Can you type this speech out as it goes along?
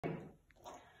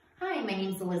Hi, my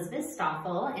name is Elizabeth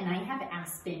Stoffel, and I have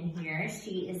Aspen here.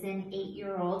 She is an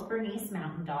 8-year-old Bernese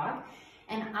Mountain Dog,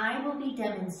 and I will be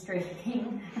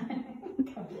demonstrating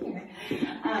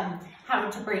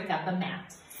how to break up a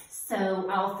mat. So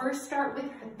I'll first start with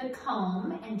the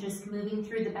comb and just moving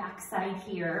through the backside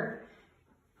here,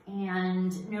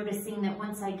 and noticing that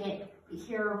once I get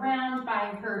here around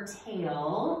by her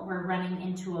tail, we're running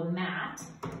into a mat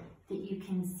that you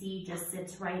can see just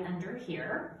sits right under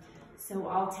here. So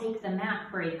I'll take the mat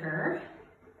breaker,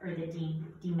 or the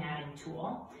dematting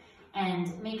tool,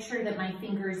 and make sure that my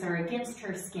fingers are against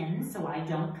her skin so I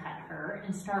don't cut her,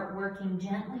 and start working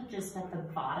gently just at the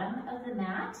bottom of the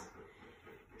mat,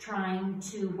 trying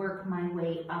to work my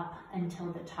way up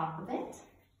until the top of it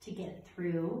to get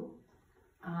through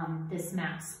this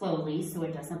mat slowly so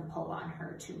it doesn't pull on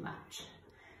her too much.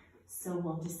 So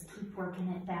we'll just keep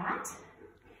working at that,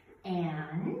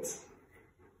 and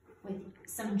with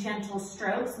some gentle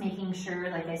strokes, making sure,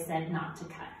 like I said, not to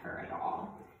cut her at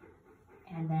all.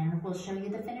 And then we'll show you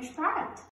the finished product.